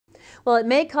Well, it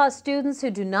may cost students who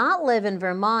do not live in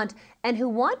Vermont and who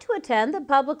want to attend the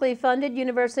publicly funded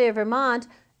University of Vermont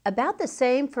about the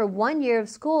same for 1 year of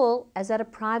school as at a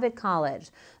private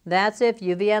college. That's if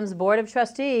UVM's Board of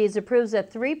Trustees approves a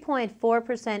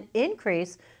 3.4%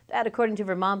 increase, that according to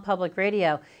Vermont Public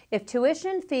Radio. If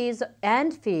tuition fees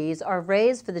are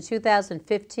raised for the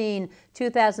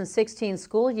 2015-2016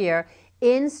 school year,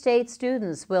 in-state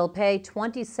students will pay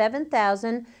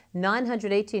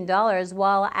 $27,918,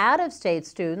 while out-of-state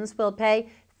students will pay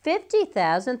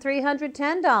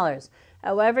 $50,310.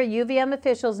 However, UVM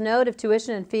officials note if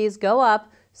tuition and fees go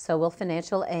up, so will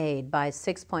financial aid by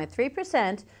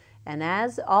 6.3%, and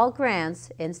as all grants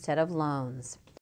instead of loans.